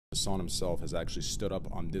Hassan himself has actually stood up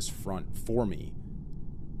on this front for me,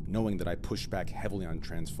 knowing that I push back heavily on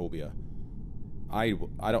transphobia. I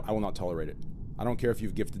will not tolerate it. I don't care if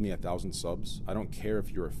you've gifted me 1,000 subs. I don't care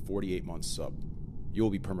if you're a 48-month sub. You will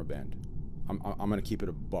be permabanned. I'm gonna keep it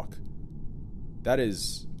a buck. That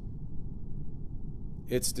is,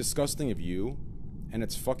 it's disgusting of you, and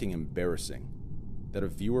it's fucking embarrassing that a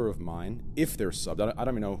viewer of mine, if they're subbed, I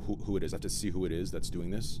don't even know who it is. I have to see who it is that's doing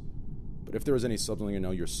this. But if there was any subs, you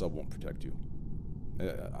know, your sub won't protect you.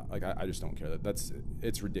 I just don't care.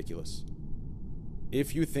 It's ridiculous.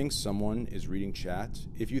 If you think someone is reading chat,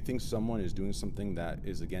 if you think someone is doing something that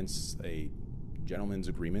is against a gentleman's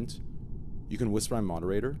agreement, you can whisper my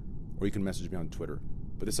moderator, or you can message me on Twitter.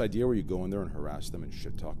 But this idea where you go in there and harass them and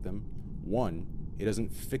shit talk them, one, it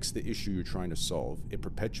doesn't fix the issue you're trying to solve. It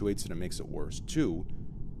perpetuates it and makes it worse. Two,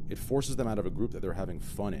 it forces them out of a group that they're having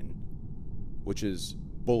fun in, which is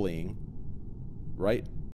bullying, right?